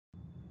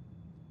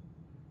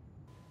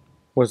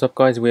What's up,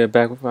 guys? We are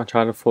back with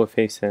Uncharted 4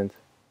 Face End.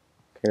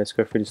 Okay, let's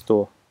go through this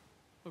door.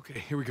 Okay,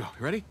 here we go.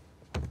 You ready?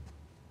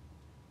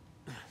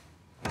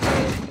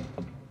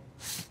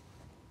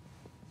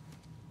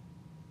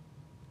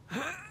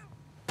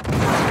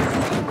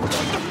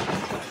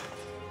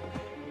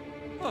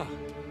 Oh,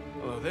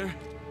 hello there.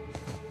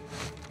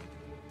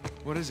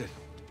 What is it?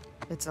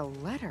 It's a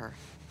letter.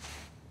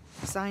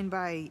 Signed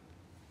by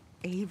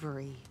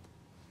Avery.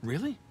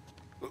 Really?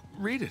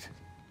 Read it.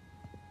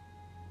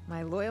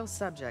 My loyal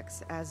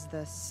subjects, as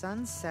the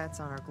sun sets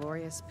on our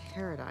glorious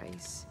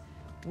paradise,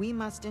 we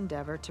must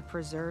endeavor to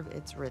preserve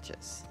its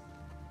riches.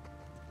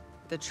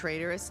 The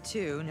traitorous,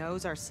 too,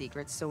 knows our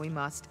secrets, so we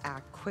must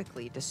act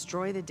quickly,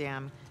 destroy the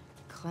dam,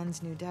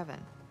 cleanse New Devon.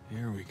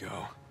 Here we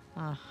go.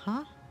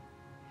 Uh-huh.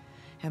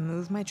 And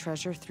move my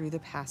treasure through the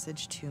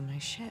passage to my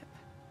ship.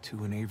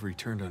 Two and Avery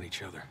turned on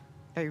each other.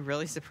 Are you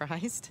really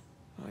surprised?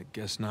 I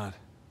guess not.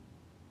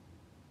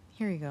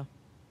 Here you go.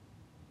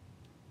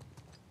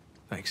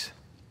 Thanks.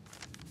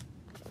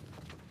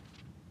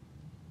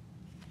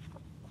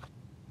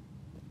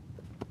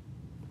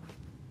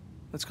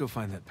 Let's go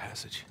find that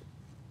passage.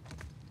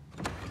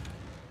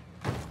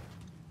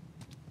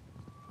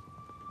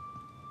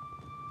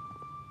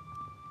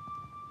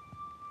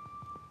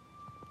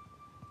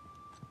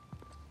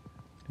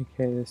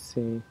 Okay, let's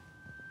see.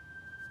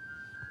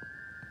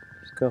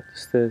 Let's go up the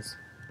stairs.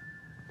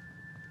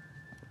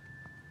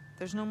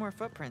 There's no more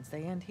footprints.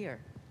 They end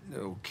here.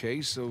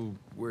 Okay, so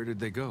where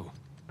did they go?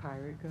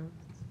 Pirate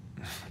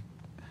ghosts.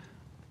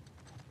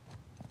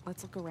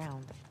 Let's look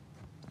around.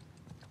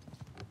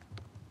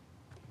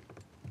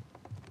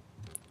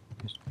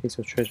 There's a piece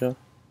of treasure.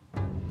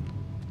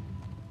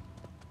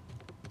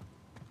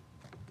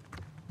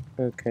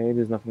 Okay,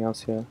 there's nothing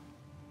else here.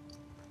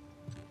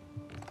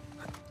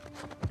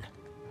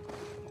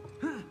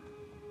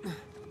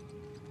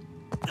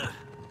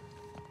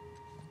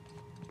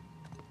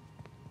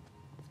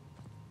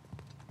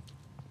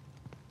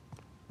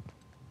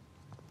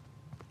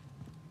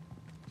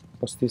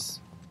 What's this?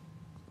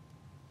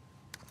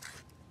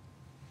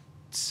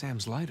 It's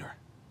Sam's lighter.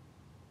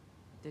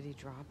 Did he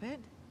drop it?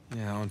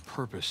 Yeah, on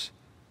purpose.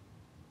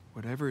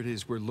 Whatever it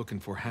is we're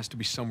looking for has to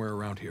be somewhere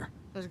around here.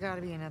 There's got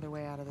to be another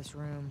way out of this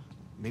room.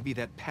 Maybe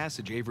that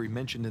passage Avery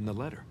mentioned in the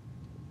letter.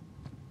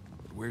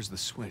 But where's the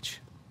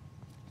switch?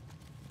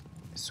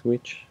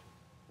 Switch.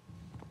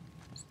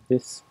 What's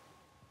this?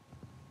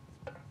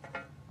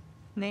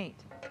 Nate,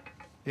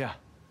 Yeah.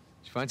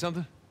 Did you find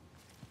something?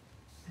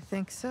 I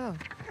think so.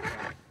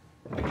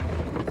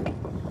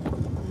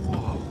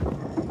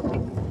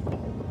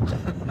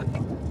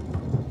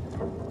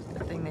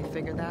 Good thing they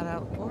figured that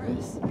out for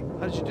us.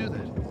 How did you do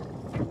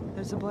that?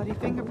 There's a bloody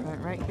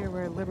fingerprint right here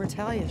where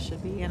Libertalia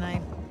should be, and I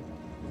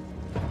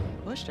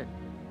pushed it.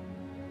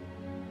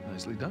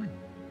 Nicely done.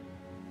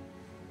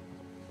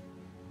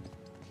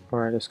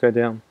 Alright, let's go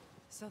down.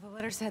 So the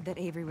letter said that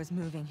Avery was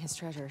moving his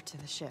treasure to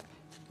the ship.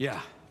 Yeah.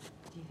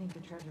 Do you think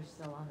the treasure's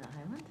still on the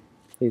island?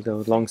 These are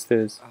long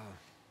stairs.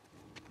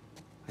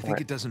 I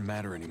think it doesn't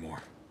matter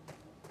anymore.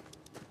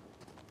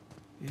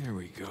 Here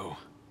we go.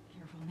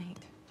 Careful, Nate.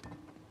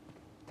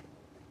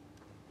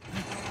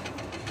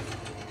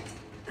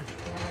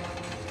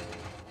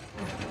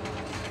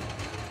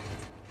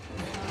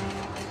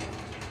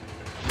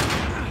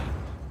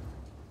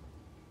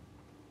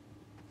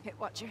 Okay,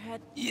 watch your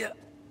head. Yeah.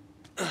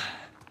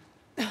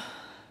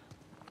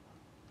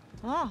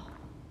 Oh.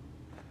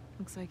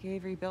 Looks like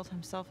Avery built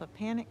himself a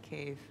panic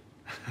cave.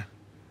 Yeah,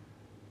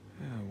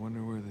 I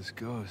wonder where this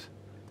goes.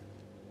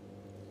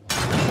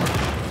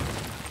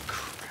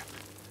 Crap.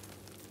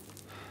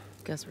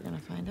 Guess we're gonna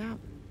find out.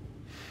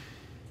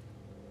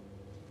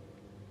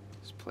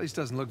 This place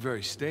doesn't look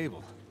very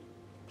stable.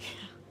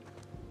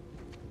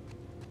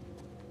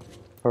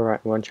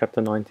 Alright, we're on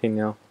chapter 19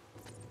 now.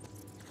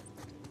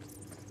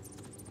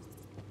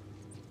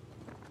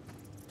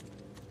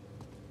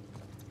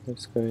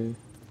 Let's go.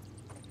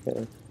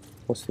 Okay.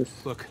 What's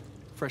this? Look,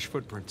 fresh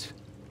footprints.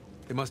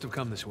 They must have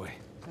come this way.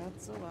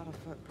 That's a lot of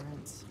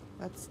footprints.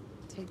 Let's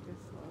take this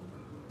slow.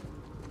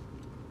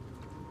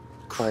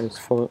 Alright, let's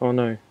follow. Oh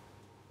no.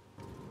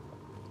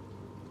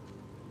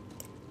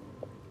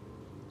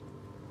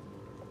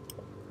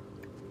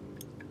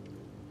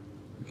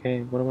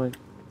 Okay, what am I?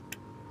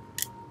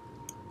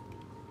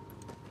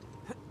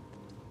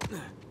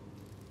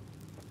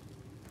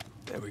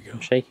 There we go. I'm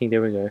shaking,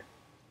 there we go.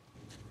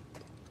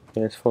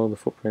 Okay, let's follow the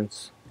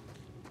footprints.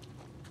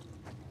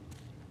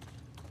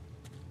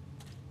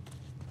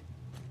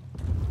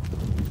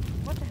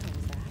 What the hell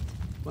was that?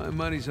 My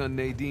money's on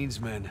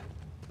Nadine's men.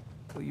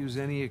 They'll use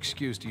any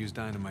excuse to use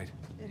dynamite.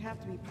 They'd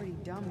have to be pretty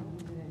dumb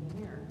to use it in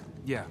here.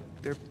 Yeah,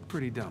 they're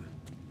pretty dumb.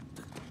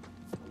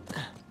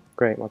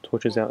 Great, my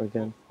torch is out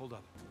again. Hold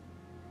up.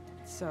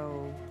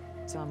 So,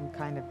 some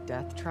kind of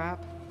death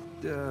trap?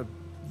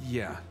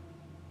 Yeah.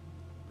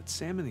 But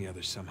Sam and the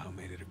others somehow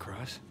made it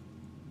across.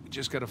 We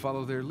just gotta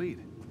follow their lead.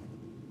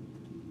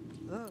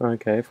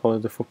 Okay, follow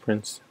the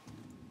footprints.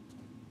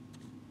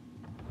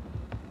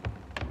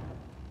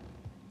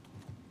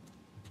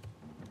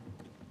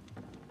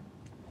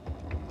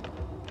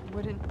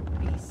 wouldn't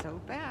be so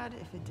bad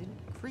if it didn't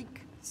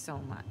creak so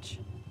much.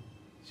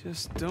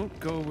 Just don't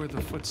go where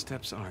the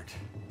footsteps aren't.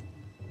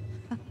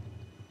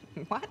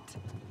 What?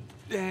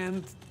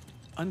 And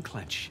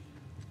unclench.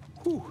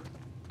 Whew.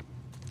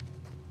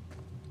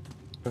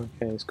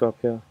 Okay, let's go up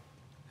here.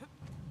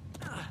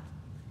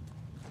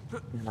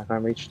 Man, I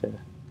can't reach there.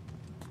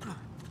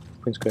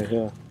 Let's go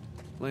here.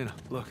 Lena,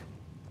 look.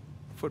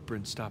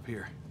 Footprints stop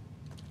here.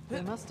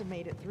 They must have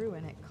made it through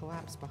and it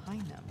collapsed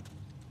behind them.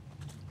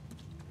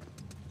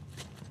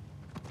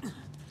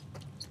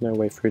 There's no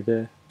way through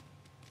there.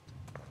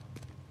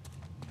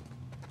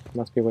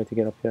 Must be a way to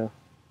get up here.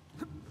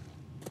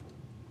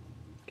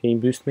 Can you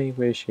boost me?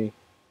 Where is she?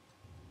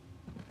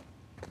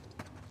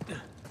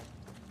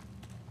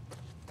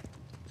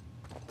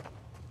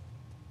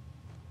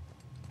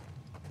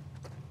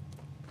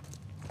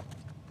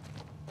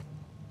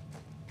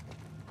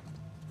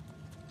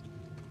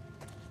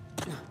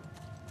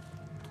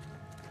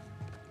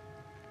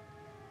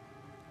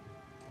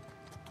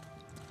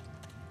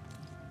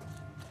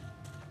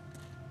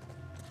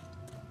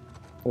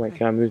 Oh, wait,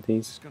 can I move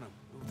these? Just gonna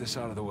move this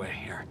out of the way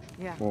here.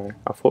 Yeah. Oh,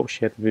 I thought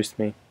she had to boost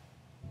me.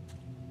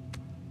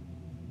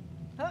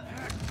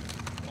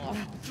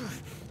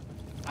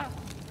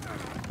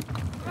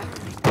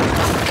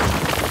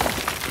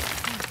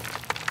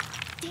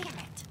 Damn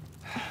it.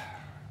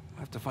 I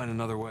have to find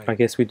another way. I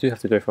guess we do have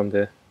to go from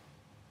there.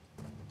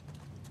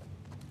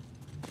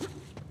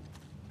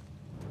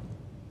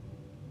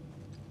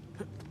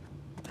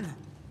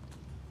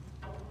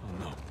 Oh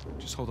no.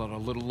 Just hold out a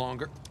little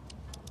longer.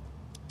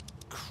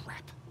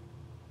 Crap.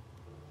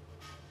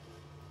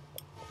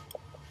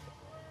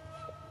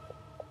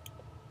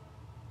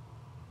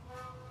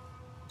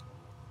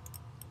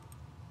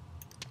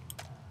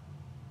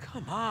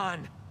 Come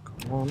on.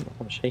 Come on,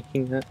 I'm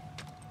shaking it.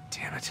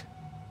 Damn it.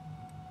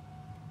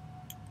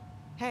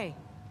 Hey,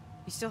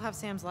 you still have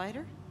Sam's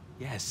lighter?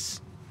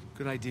 Yes.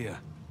 Good idea.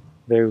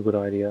 Very good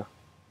idea.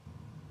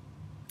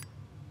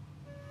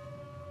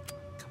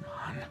 Come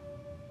on.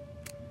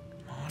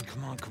 Come on,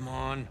 come on, come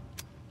on.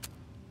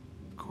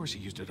 Of course he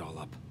used it all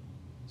up.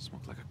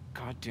 Smoked like a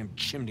goddamn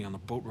chimney on the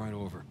boat ride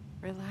over.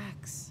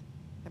 Relax.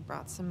 I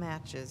brought some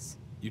matches.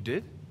 You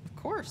did? Of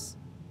course.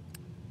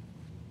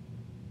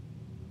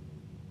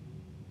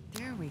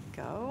 There we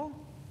go.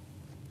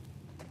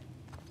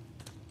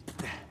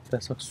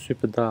 That's like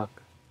super dark.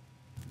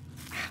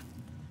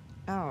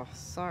 Oh,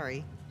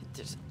 sorry.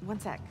 Just one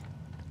sec.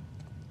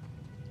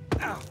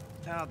 Ow!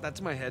 Ow, that's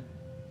my head.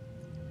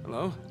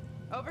 Hello?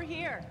 Over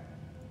here.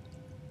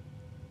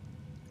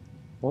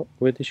 What?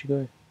 Where did she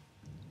go?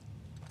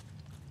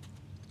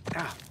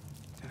 Ah!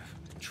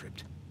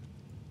 Tripped.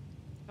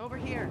 Over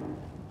here.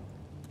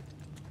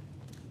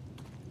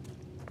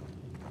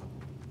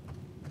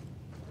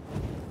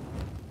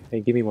 Hey,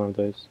 give me one of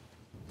those.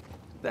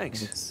 Thanks.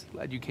 Thanks.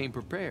 Glad you came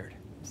prepared.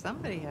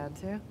 Somebody had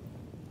to.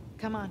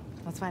 Come on,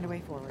 let's find a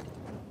way forward.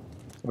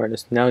 Alright,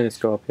 let's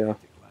go up here.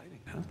 Gliding,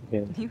 huh?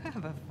 Yeah. You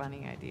have a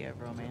funny idea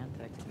of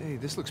romantic. Hey,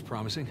 this looks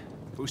promising.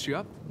 Boost you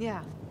up?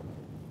 Yeah.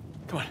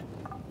 Come on.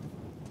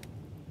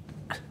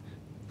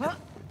 Huh?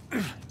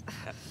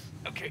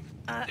 Okay,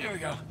 there we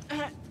go.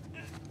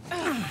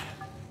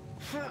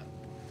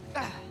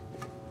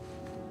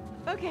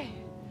 Okay.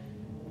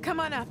 Come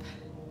on up.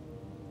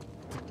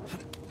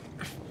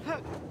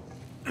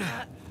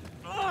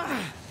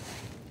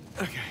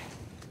 Okay,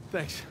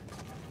 thanks.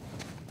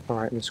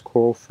 Alright, let's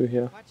crawl through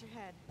here. Watch your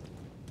head.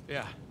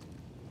 Yeah.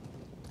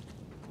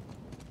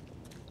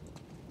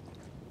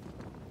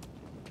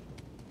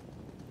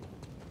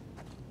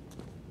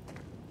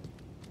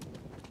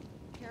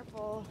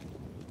 Careful.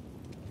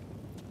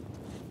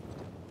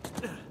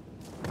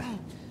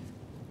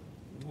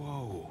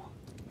 Whoa.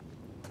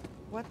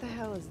 What the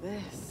hell is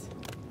this?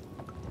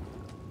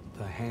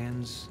 The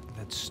hands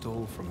that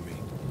stole from me.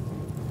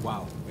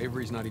 Wow,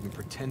 Avery's not even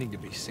pretending to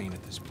be sane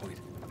at this point.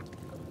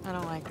 I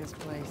don't like this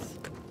place.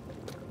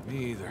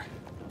 Me either.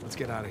 Let's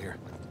get out of here.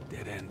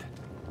 Dead end.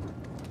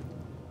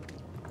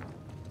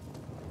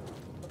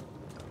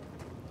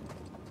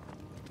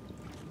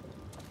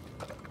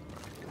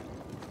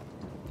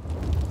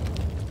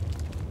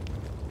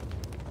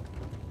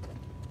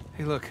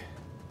 Hey, look.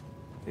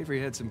 Avery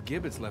had some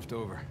gibbets left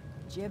over.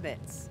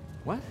 Gibbets.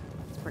 What?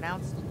 It's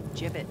pronounced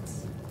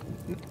gibbets.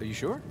 Are you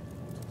sure?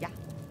 Yeah.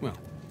 Well,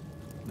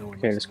 no one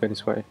Okay, must let's have go known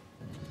this at all. way.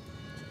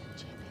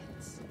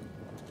 Gibbets.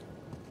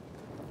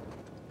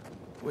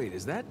 Wait,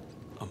 is that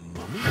a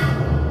mummy?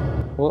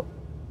 What?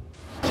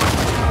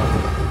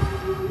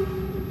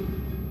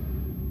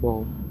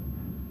 Whoa.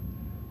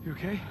 You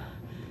okay?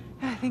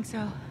 Yeah, I think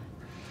so.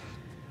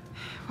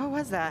 What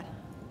was that?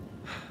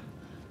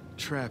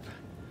 Trap.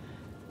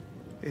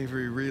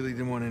 Avery really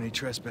didn't want any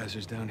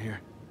trespassers down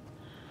here.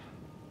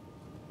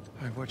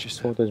 Alright, watch So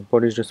yourself. those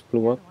bodies just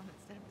blew You're up. the one that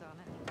stepped on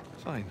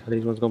it. Fine. Are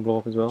these ones gonna blow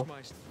up as well? Oh,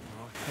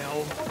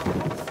 hell.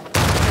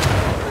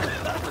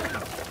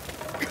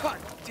 God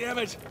damn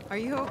it! Are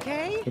you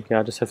okay? Okay,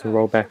 I just have to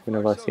roll back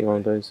whenever I see one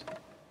of those.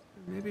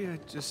 Maybe I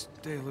just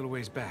stay a little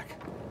ways back.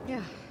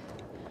 Yeah.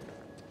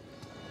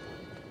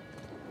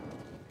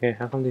 Yeah,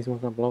 how come these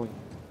ones not blowing?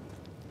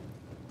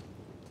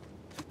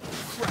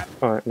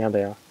 Alright, now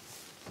they are.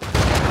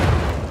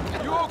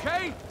 You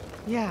okay?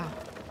 Yeah.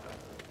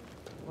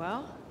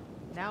 Well,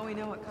 now we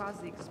know what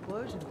caused the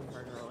explosion we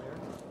heard earlier.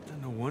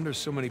 No wonder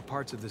so many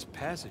parts of this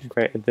passage.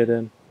 Great, it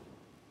didn't.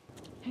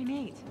 Hey,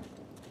 Nate.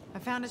 I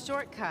found a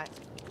shortcut.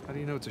 How do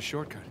you know it's a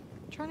shortcut?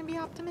 Trying to be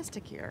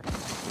optimistic here.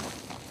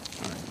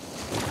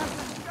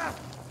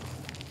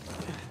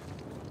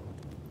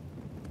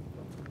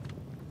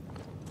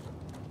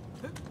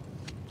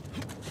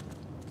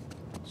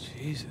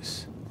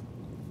 Jesus.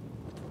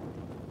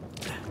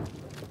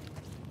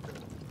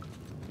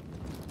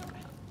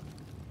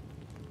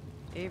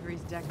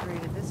 Avery's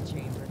decorated this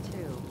chamber,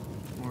 too.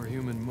 More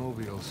human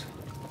mobiles.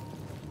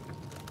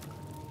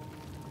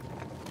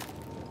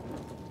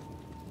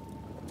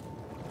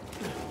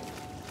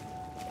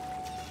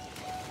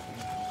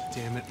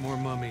 Damn it, more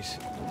mummies.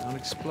 Don't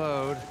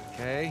explode,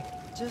 okay?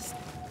 Just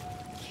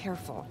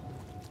careful.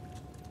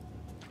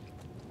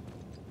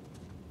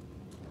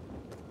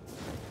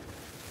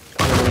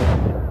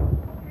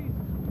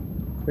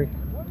 Quick,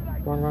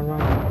 run.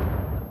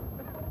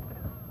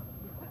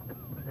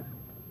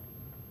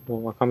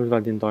 Well, I can't believe I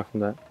didn't die from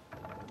that.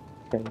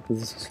 Okay, is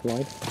this a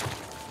slide?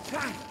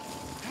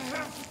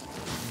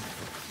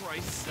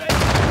 Christ's sake!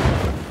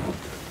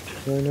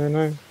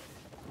 No.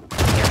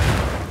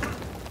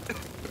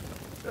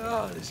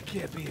 Oh, this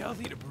can't be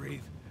healthy to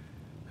breathe.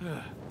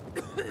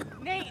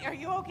 Nate, are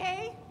you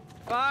okay?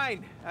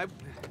 Fine.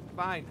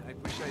 Fine. I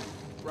wish I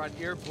brought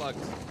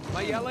earplugs. Am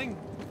I yelling?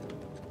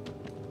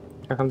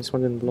 How come this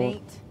one didn't blow?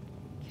 Nate,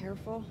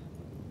 careful.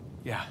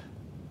 Yeah.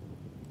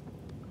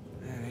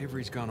 Man,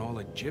 Avery's gone all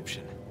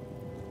Egyptian.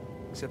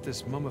 Except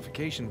this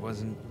mummification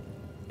wasn't,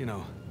 you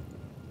know,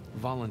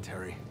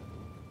 voluntary.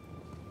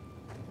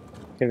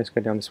 Okay, let's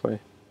go down this way.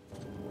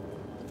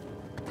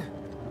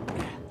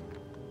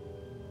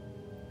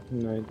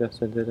 No, that's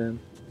a dead end.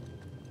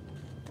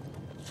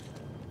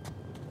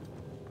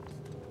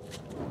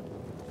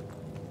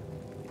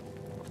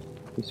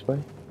 This way?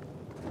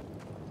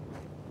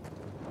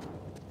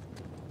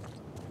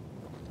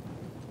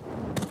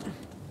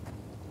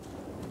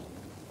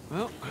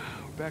 Well,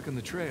 we're back on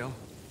the trail.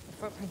 The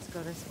footprints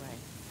go this way.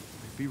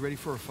 Be ready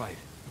for a fight.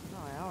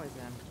 Oh, I always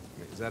am.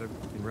 Is that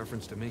in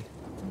reference to me?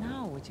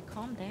 No, would you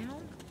calm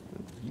down?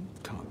 You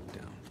calm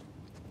down.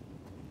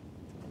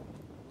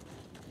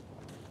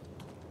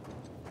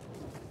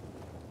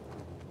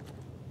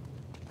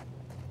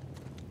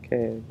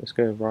 Okay, let's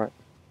go right.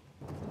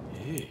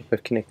 Yeah.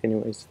 Both connect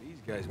anyways.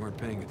 These guys weren't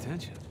paying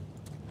attention.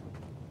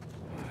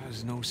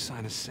 There's no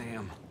sign of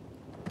Sam.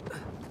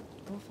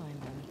 We'll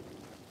find them.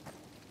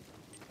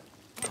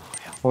 Oh,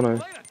 hell. Oh no.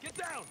 Elena, get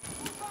down!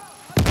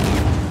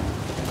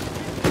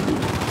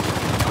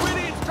 You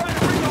idiots trying to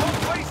bring the whole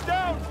place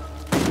down!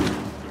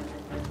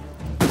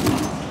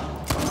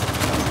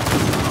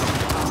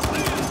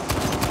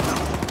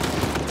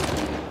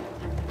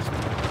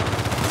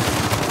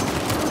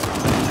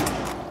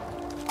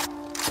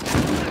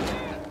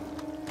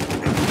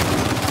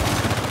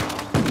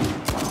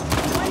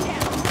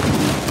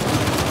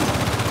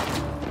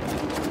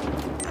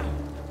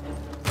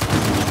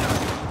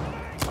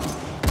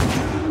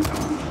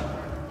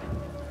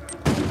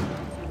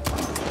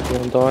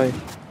 Don't die.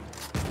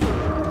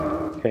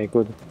 Okay,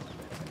 good.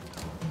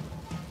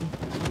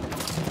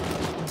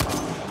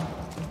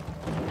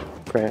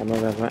 Great, I'm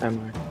out of my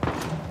ammo.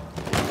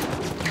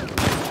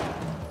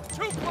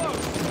 Too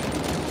close!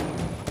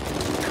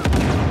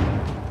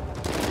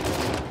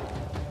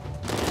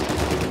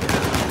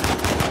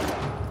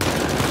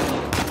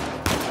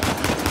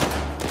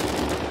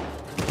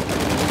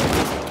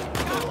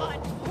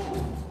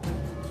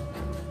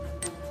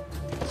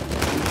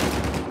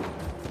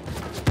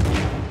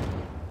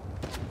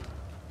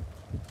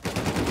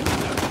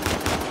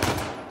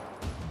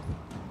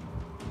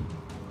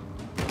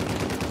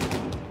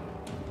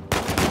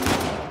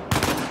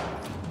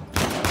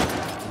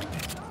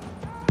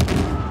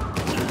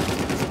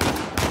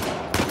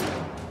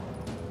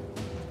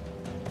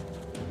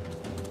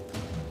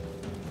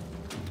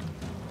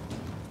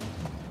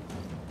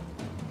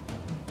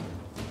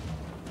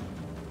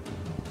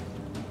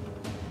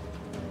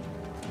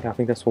 Yeah, I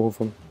think that's all of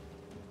them.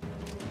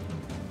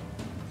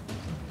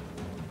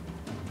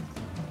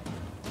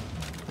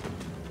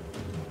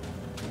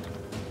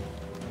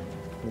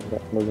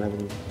 That doesn't have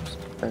any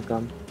spare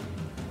gun.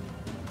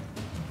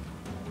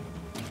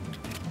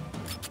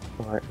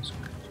 Alright, let's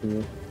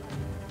continue.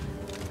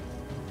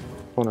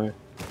 Oh no.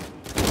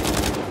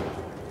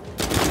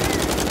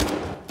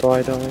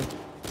 Die.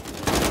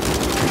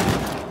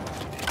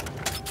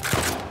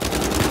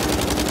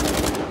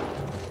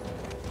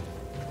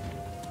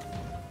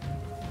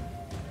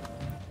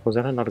 Was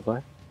that another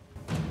guy?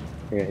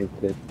 Yeah, he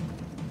did.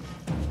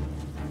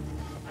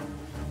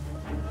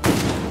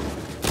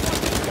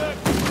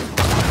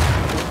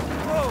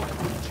 Whoa!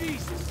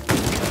 Jesus!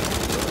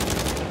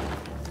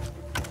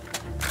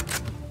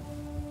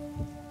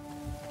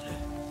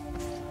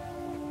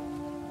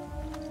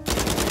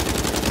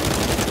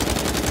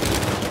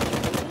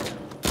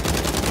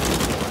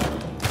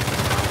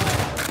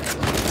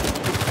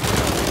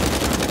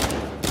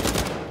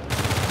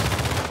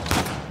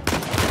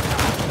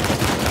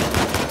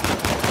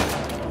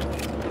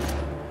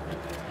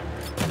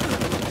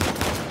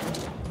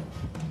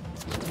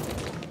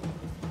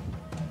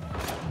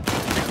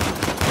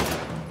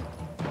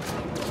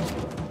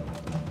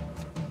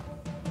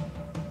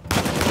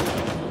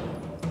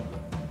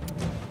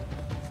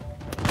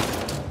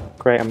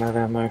 Great, I'm out of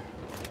ammo.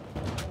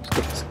 Let's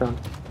get this gun.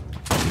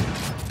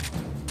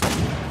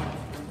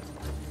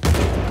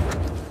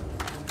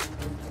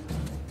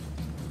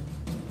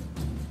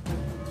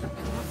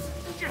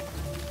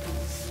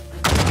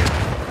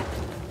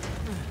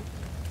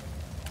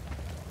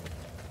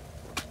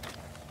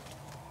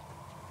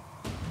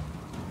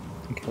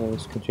 Okay,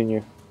 let's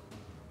continue.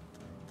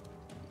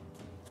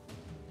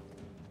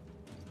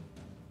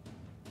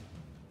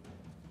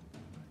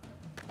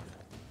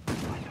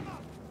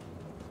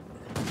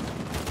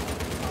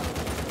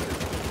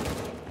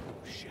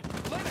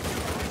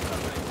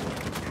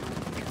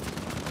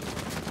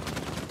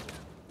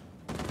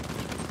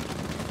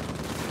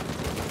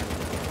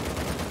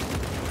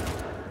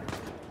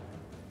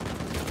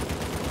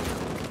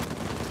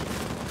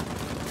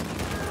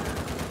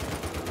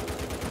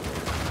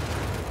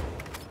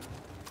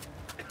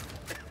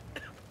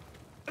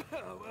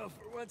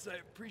 I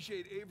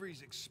appreciate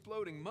Avery's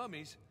exploding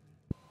mummies.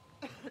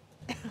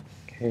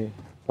 Okay,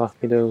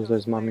 lucky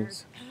those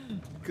mummies.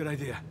 Good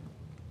idea.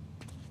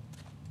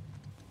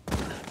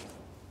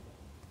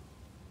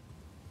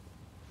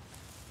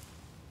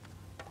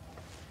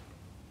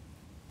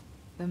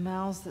 The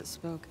mouths that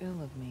spoke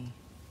ill of me.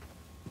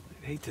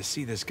 I'd hate to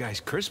see this guy's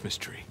Christmas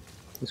tree.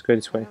 Let's go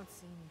this I way. don't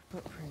see any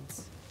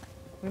footprints.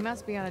 We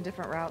must be on a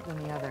different route than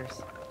the others.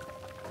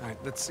 All right,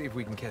 let's see if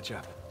we can catch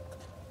up.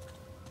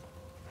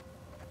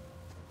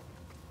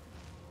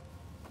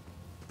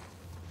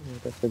 Yeah,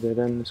 that's the dead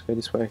end. Let's go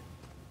this way.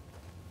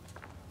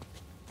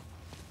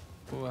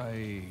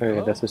 Why? Oh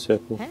yeah, that's a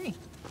circle. Hey.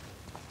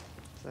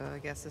 So I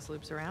guess this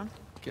loops around?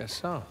 Guess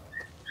so.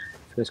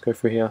 So let's go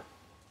through here.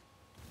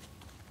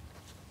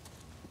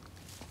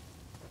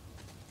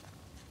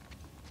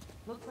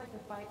 Looks like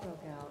a fight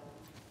broke out.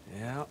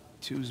 Yeah,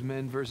 two's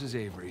men versus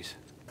Avery's.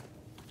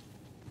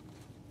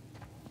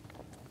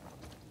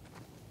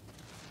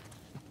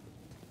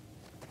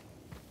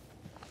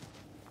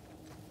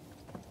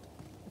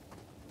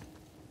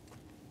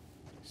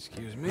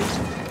 Excuse me.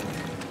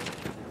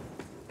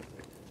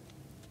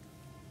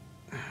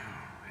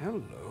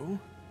 Hello.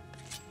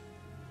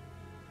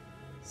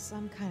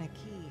 Some kind of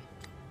key.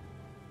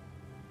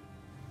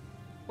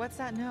 What's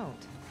that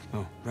note?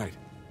 Oh, right.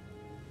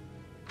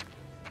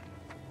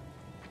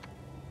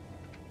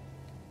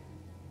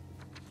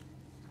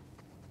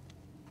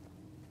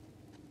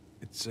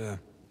 It's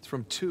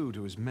from two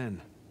to his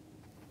men.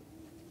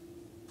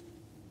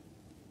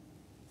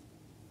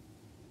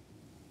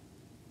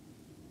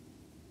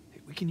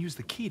 Hey, we can use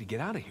the key to get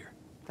out of here.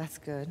 That's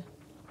good.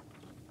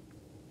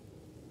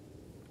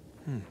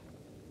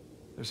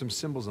 There's some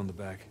symbols on the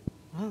back.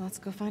 Well, let's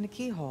go find a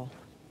keyhole.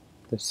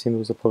 The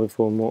symbols are probably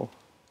for more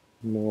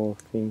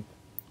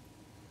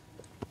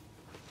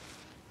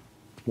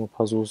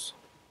puzzles.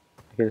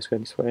 Okay, let's go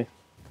this way.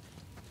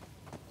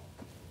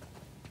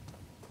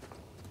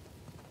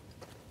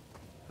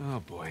 Oh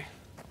boy.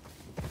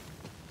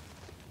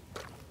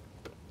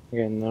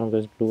 Again, none of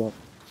those blew up.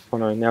 Oh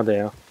no, now they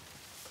are.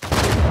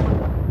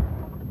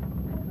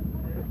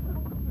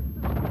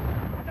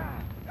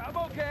 I'm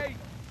okay.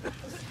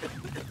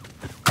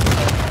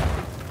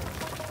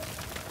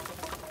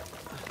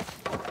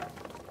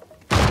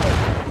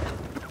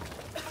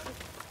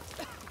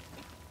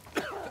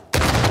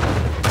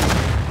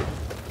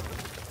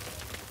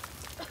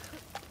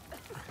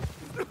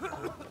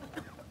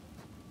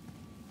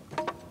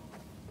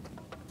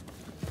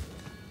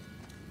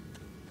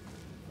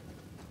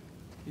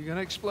 You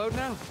gonna explode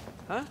now?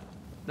 Huh?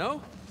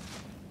 No?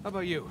 How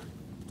about you?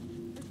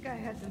 This guy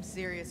had some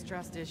serious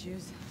trust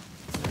issues.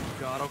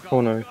 God, oh God. Oh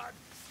no. God.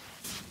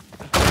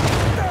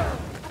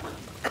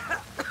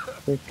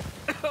 Quick.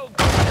 Oh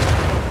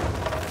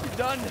God. You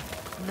done?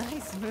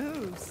 Nice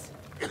moves.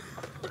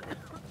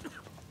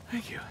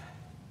 Thank you.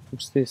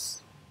 What's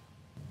this?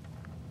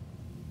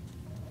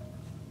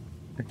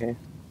 Okay.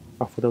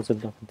 I thought there was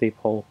like a deep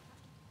hole.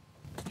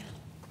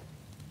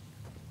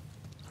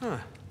 Huh.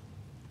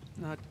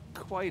 Not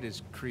quite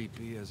as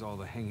creepy as all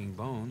the hanging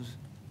bones.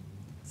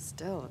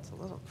 Still, it's a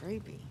little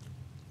creepy.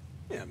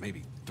 Yeah,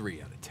 maybe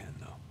 3 out of 10,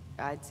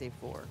 though. I'd say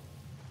 4.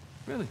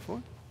 Really?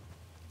 4?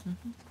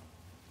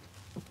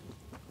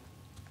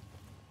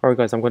 Alright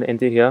guys, I'm going to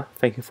end it here.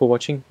 Thank you for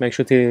watching. Make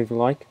sure to leave a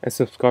like and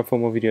subscribe for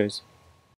more videos.